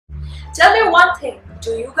Tell me one thing,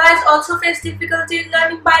 do you guys also face difficulty in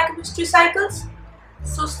learning biochemistry cycles?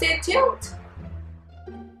 So stay tuned.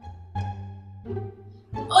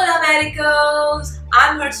 Hola medicos,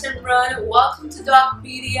 I'm Simran. Welcome to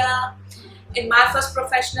Docpedia. In my first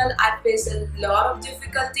professional, I faced a lot of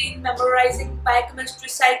difficulty in memorizing biochemistry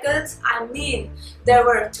cycles. I mean, there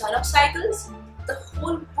were a ton of cycles. The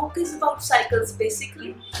whole book is about cycles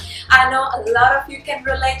basically. I know a lot of you can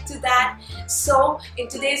relate to that. So in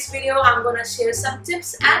today's video, I'm gonna share some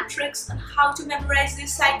tips and tricks on how to memorize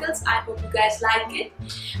these cycles. I hope you guys like it.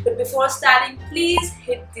 But before starting, please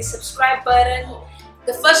hit the subscribe button.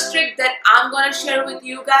 The first trick that I'm gonna share with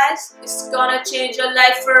you guys is gonna change your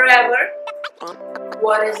life forever.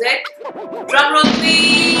 What is it? Drum roll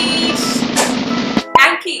please!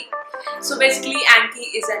 ANKI. So basically ANKI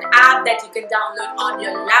is an app that you can download on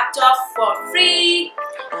your laptop for free,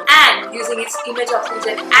 and using its image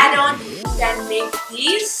occlusion add-on you can make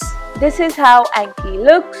these. This is how ANKI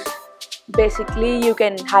looks. Basically you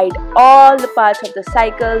can hide all the parts of the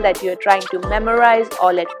cycle that you're trying to memorize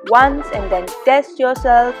all at once and then test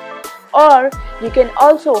yourself, or you can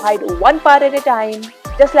also hide one part at a time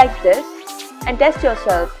just like this and test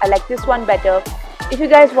yourself. I like this one better. If you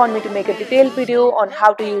guys want me to make a detailed video on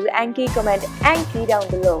how to use ANKI, comment ANKI down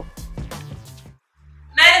below.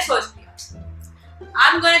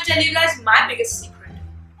 I'm gonna tell you guys my biggest secret,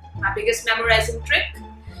 my biggest memorizing trick.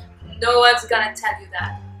 No one's gonna tell you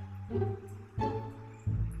that.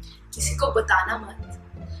 किसी को बताना मत.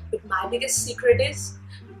 But my biggest secret is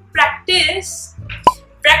practice.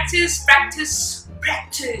 Practice, practice,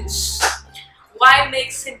 practice. Why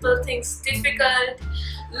make simple things difficult?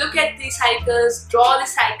 Look at the cycles, draw the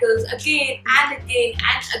cycles again and again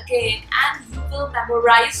and again, and you will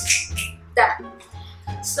memorize them.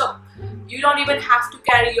 So you don't even have to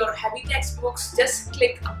carry your heavy textbooks. Just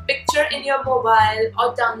click a picture in your mobile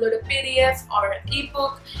or download a PDF or an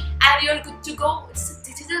ebook and you're good to go. It's a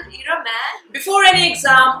digital era, man. Before any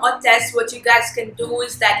exam or test, what you guys can do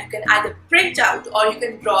is that you can either print out or you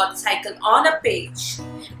can draw the cycle on a page,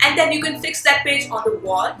 and then you can fix that page on the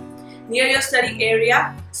wall near your study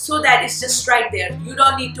area so that it's just right there. You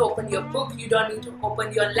don't need to open your book, you don't need to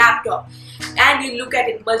open your laptop, and you look at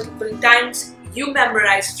it multiple times. You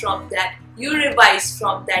memorize from that, you revise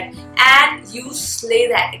from that, and you slay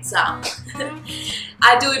that exam.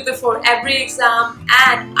 I do it before every exam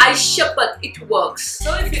and I shapat it works.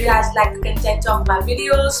 So if you guys like the content of my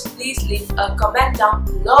videos, please leave a comment down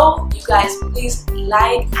below. You guys please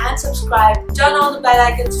like and subscribe, turn on the bell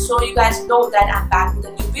icon so you guys know that I'm back with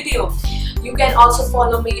a new video. You can also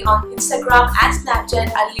follow me on Instagram and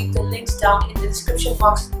Snapchat. I'll leave the links down in the description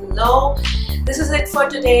box below. This is it for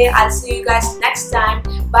today. I'll see you guys next time.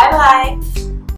 Bye bye.